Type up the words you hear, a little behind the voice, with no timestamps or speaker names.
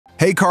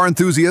Hey car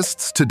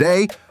enthusiasts,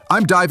 today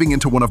I'm diving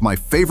into one of my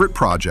favorite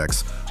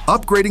projects,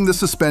 upgrading the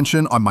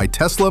suspension on my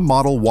Tesla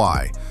Model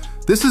Y.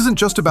 This isn't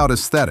just about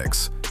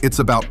aesthetics, it's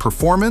about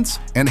performance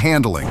and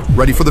handling.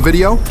 Ready for the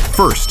video?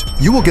 First,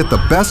 you will get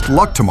the best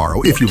luck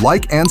tomorrow if you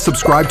like and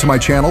subscribe to my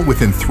channel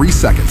within 3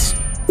 seconds.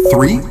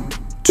 3,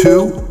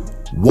 2,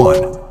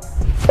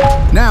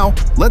 1. Now,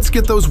 let's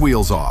get those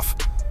wheels off.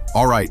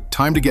 All right,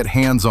 time to get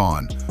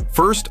hands-on.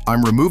 First,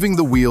 I'm removing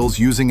the wheels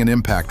using an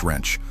impact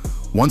wrench.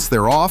 Once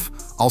they're off,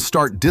 I'll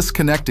start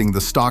disconnecting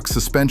the stock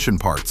suspension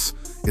parts.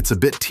 It's a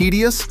bit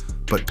tedious,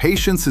 but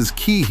patience is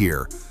key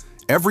here.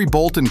 Every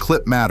bolt and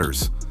clip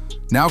matters.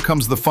 Now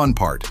comes the fun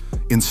part,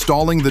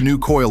 installing the new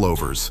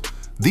coilovers.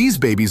 These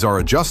babies are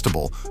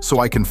adjustable, so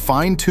I can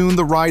fine-tune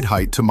the ride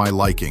height to my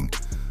liking.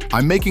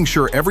 I'm making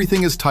sure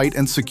everything is tight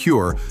and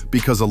secure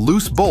because a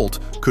loose bolt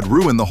could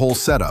ruin the whole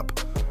setup.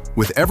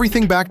 With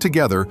everything back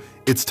together,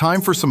 it's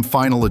time for some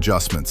final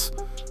adjustments.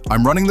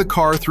 I'm running the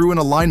car through an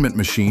alignment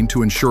machine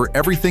to ensure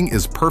everything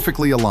is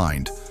perfectly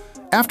aligned.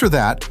 After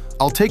that,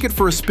 I'll take it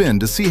for a spin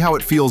to see how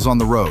it feels on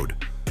the road.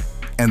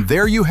 And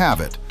there you have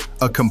it,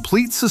 a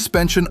complete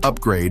suspension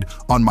upgrade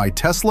on my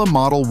Tesla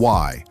Model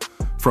Y.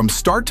 From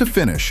start to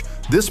finish,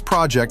 this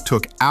project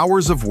took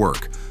hours of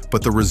work,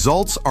 but the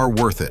results are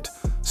worth it.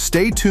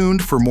 Stay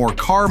tuned for more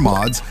car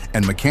mods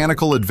and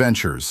mechanical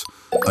adventures.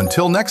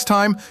 Until next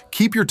time,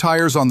 keep your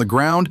tires on the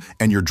ground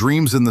and your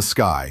dreams in the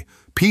sky.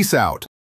 Peace out.